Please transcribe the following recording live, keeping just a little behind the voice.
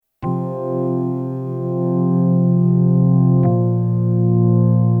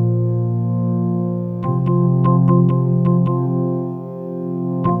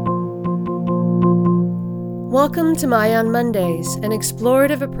Welcome to My on Mondays, an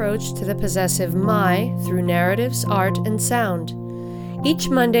explorative approach to the possessive my through narratives, art, and sound. Each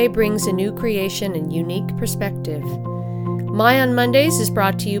Monday brings a new creation and unique perspective. My on Mondays is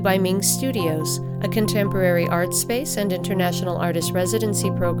brought to you by MING Studios, a contemporary art space and international artist residency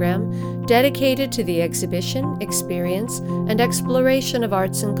program dedicated to the exhibition, experience, and exploration of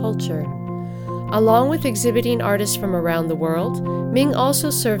arts and culture. Along with exhibiting artists from around the world, MING also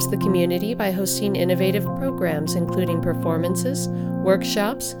serves the community by hosting innovative programs including performances,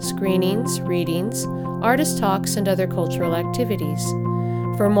 workshops, screenings, readings, artist talks, and other cultural activities.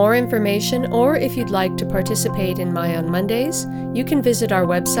 For more information, or if you'd like to participate in My on Mondays, you can visit our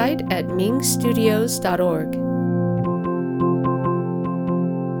website at mingstudios.org.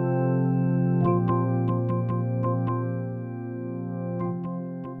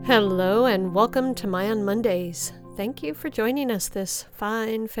 Hello and welcome to My on Mondays. Thank you for joining us this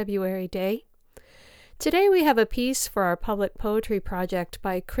fine February day. Today we have a piece for our public poetry project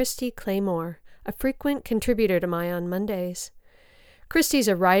by Christy Claymore, a frequent contributor to My on Mondays. Christy's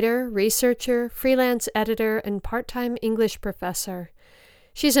a writer, researcher, freelance editor, and part-time English professor.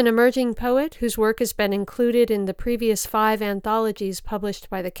 She's an emerging poet whose work has been included in the previous 5 anthologies published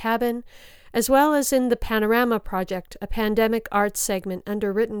by The Cabin, as well as in the Panorama Project, a pandemic arts segment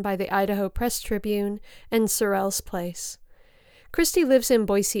underwritten by the Idaho Press Tribune and Surel's Place. Christy lives in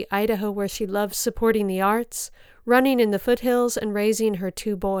Boise, Idaho, where she loves supporting the arts, running in the foothills, and raising her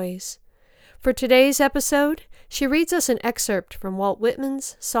 2 boys. For today's episode, she reads us an excerpt from Walt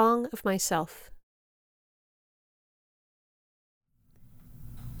Whitman's Song of Myself.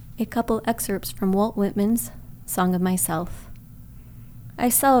 A couple excerpts from Walt Whitman's Song of Myself. I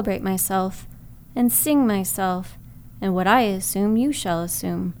celebrate myself and sing myself, and what I assume you shall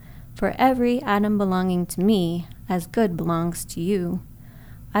assume, for every atom belonging to me as good belongs to you.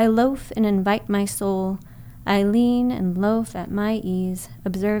 I loaf and invite my soul, I lean and loaf at my ease,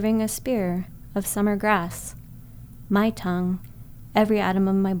 observing a spear of summer grass. My tongue, every atom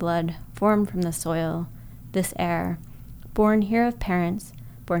of my blood, formed from the soil, this air, born here of parents,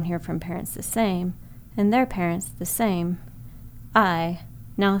 born here from parents the same, and their parents the same. I,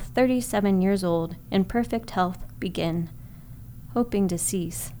 now 37 years old, in perfect health, begin, hoping to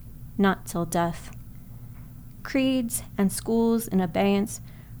cease, not till death. Creeds and schools in abeyance,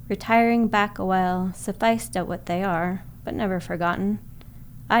 retiring back a while, sufficed at what they are, but never forgotten.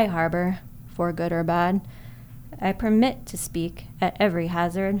 I harbor, for good or bad, I permit to speak at every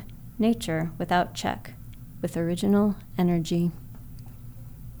hazard, nature without check, with original energy.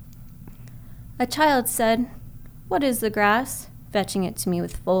 A child said, "What is the grass?" fetching it to me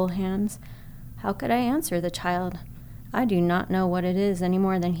with full hands. How could I answer the child? I do not know what it is any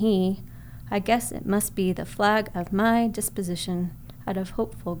more than he. I guess it must be the flag of my disposition, out of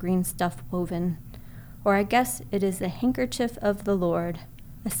hopeful green stuff woven. Or I guess it is the handkerchief of the Lord,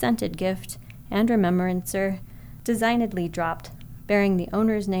 a scented gift and remembrancer, designedly dropped, bearing the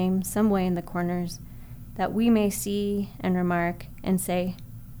owner's name some way in the corners, that we may see and remark and say,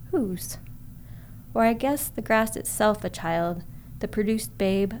 whose? Or I guess the grass itself a child, the produced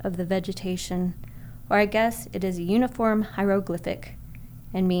babe of the vegetation, or I guess it is a uniform hieroglyphic,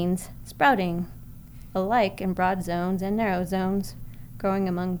 and means sprouting, alike in broad zones and narrow zones, growing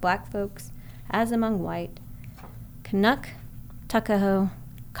among black folks as among white. Canuck, Tuckahoe,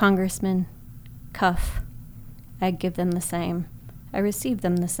 Congressman, Cuff, I give them the same, I receive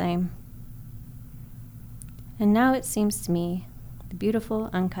them the same. And now it seems to me, the beautiful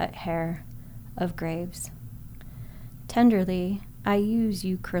uncut hair of graves. Tenderly, I use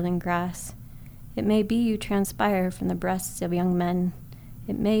you curling grass. It may be you transpire from the breasts of young men.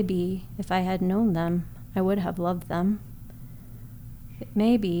 It may be, if I had known them, I would have loved them. It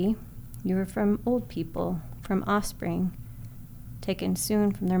may be you are from old people, from offspring, taken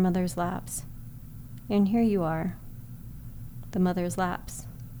soon from their mother's laps. And here you are, the mother's laps.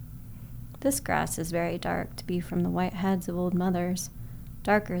 This grass is very dark to be from the white heads of old mothers,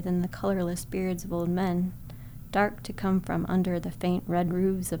 darker than the colorless beards of old men, dark to come from under the faint red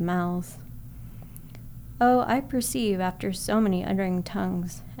roofs of mouths. Oh, I perceive after so many uttering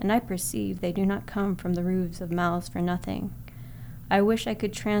tongues, and I perceive they do not come from the roofs of mouths for nothing. I wish I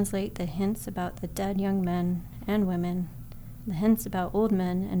could translate the hints about the dead young men and women, the hints about old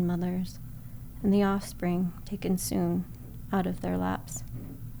men and mothers, and the offspring taken soon out of their laps.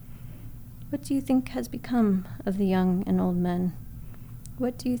 What do you think has become of the young and old men?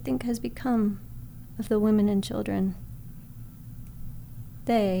 What do you think has become of the women and children?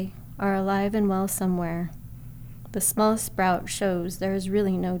 They are alive and well somewhere. The smallest sprout shows there is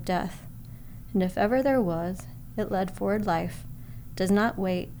really no death, and if ever there was, it led forward life, does not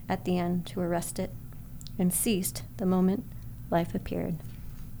wait at the end to arrest it. and ceased the moment life appeared.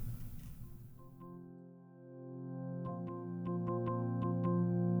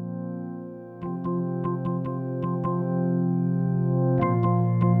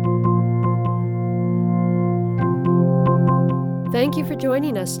 Thank you for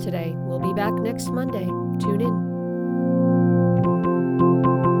joining us today. We'll be back next Monday. Tune in.